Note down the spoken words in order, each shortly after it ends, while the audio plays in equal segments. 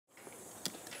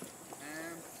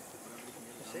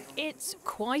It's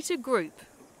quite a group.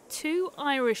 2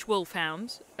 Irish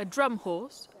Wolfhounds, a drum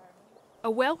horse,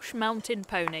 a Welsh mountain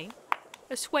pony,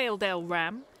 a Swaledale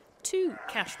ram, 2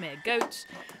 cashmere goats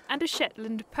and a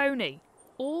Shetland pony,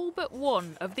 all but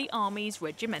one of the Army's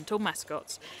regimental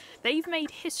mascots. They've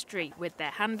made history with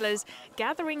their handlers,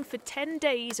 gathering for 10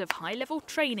 days of high-level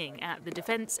training at the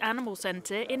Defence Animal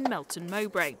Centre in Melton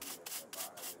Mowbray.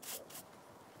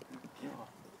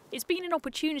 It's been an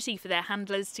opportunity for their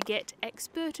handlers to get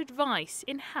expert advice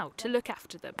in how to look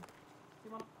after them.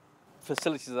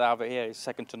 Facilities that I have here is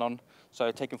second to none, so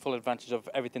taking full advantage of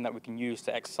everything that we can use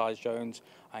to exercise Jones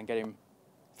and get him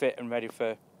fit and ready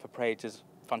for parade is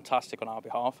fantastic on our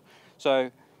behalf. So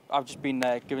I've just been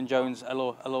giving Jones a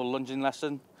little lunging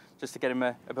lesson just to get him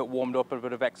a bit warmed up, a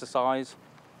bit of exercise.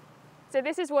 So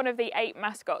this is one of the 8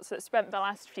 mascots that spent the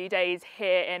last few days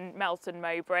here in Melton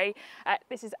Mowbray.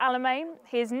 This is Alamein.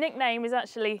 His nickname is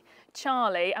actually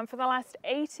Charlie, and for the last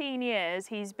 18 years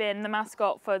he's been the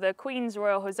mascot for the Queen's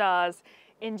Royal Hussars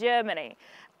in Germany.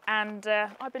 And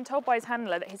I've been told by his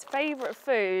handler that his favourite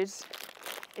food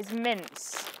is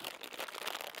mince.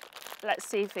 Let's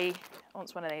see if he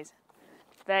wants one of these.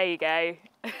 There you go.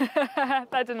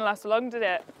 That didn't last long, did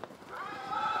it?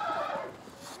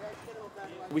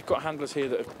 We've got handlers here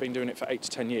that have been doing it for 8 to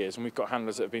 10 years, and we've got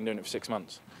handlers that have been doing it for 6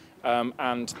 months.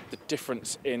 And the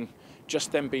difference in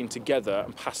just them being together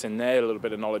and passing their little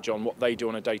bit of knowledge on what they do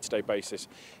on a day-to-day basis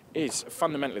is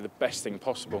fundamentally the best thing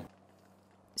possible.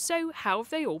 So how have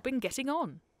they all been getting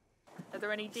on? Are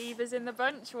there any divas in the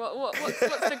bunch? What's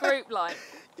the group like?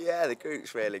 Yeah, the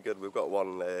group's really good. We've got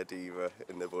one diva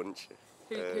in the bunch.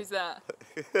 Who's that?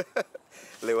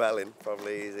 Llewellyn,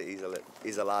 probably.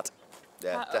 He's a lad.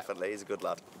 Yeah, definitely. He's a good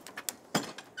lad.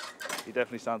 He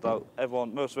definitely stands out.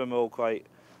 Most of them are all quite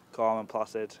calm and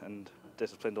placid and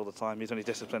disciplined all the time. He's only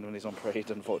disciplined when he's on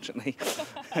parade, unfortunately.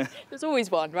 There's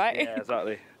always one, right? Yeah,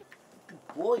 exactly.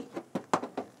 Boy.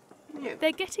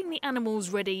 They're getting the animals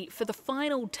ready for the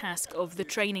final task of the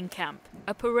training camp,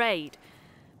 a parade.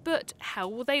 But how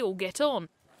will they all get on?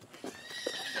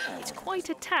 It's quite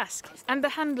a task, and the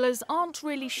handlers aren't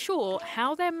really sure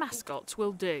how their mascots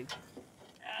will do.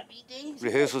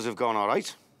 Rehearsals have gone all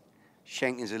right.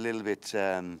 Shenkin's a little bit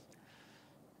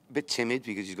timid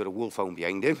because he's got a wolfhound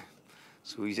behind him.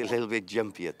 So he's a little bit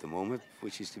jumpy at the moment,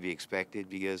 which is to be expected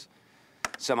because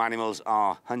some animals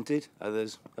are hunted,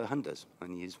 others are hunters,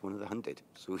 and he is one of the hunted.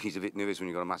 So he's a bit nervous when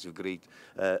you've got a massive, great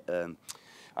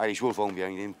Irish Wolfhound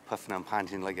behind him, puffing and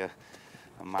panting like a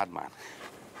madman.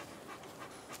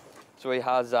 So he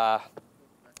has,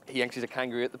 he thinks he's a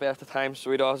kangaroo at the best of times,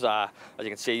 so he does. As you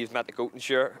can see, he's met the goat and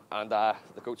sure, and the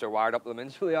goats are wired up to them in,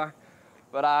 so they are.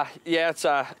 But yeah,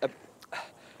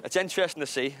 it's interesting to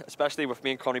see, especially with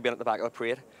me and Connie being at the back of the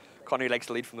parade. Connie likes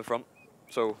to lead from the front.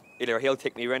 So either he'll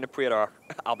take me around the parade or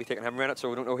I'll be taking him around it, so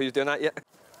we don't know who's doing that yet.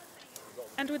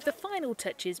 And with the final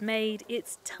touches made,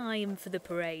 it's time for the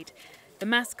parade. The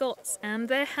mascots and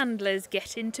their handlers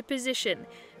get into position.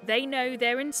 They know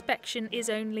their inspection is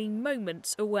only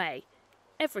moments away.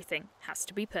 Everything has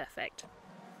to be perfect.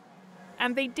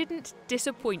 And they didn't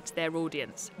disappoint their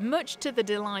audience. Much to the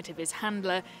delight of his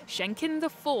handler, Shenkin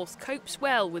IV copes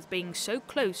well with being so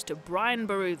close to Brian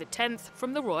Boru X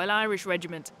from the Royal Irish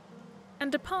Regiment.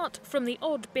 And apart from the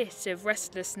odd bit of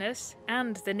restlessness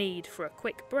and the need for a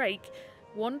quick break,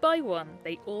 one by one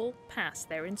they all pass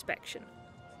their inspection.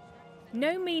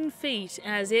 No mean feat,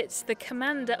 as it's the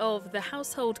commander of the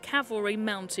Household Cavalry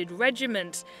Mounted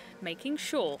Regiment, making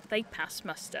sure they pass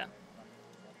muster.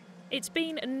 It's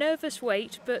been a nervous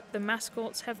wait, but the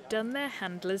mascots have done their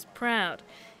handlers proud.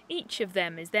 Each of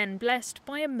them is then blessed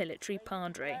by a military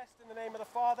padre. In the name of the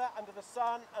Father, and of the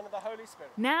Son, and of the Holy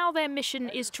Spirit. Now their mission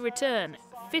is to return,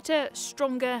 fitter,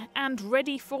 stronger, and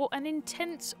ready for an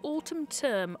intense autumn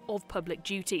term of public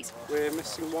duties. We're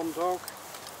missing one dog.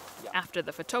 After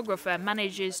the photographer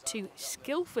manages to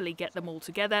skillfully get them all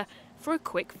together for a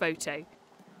quick photo.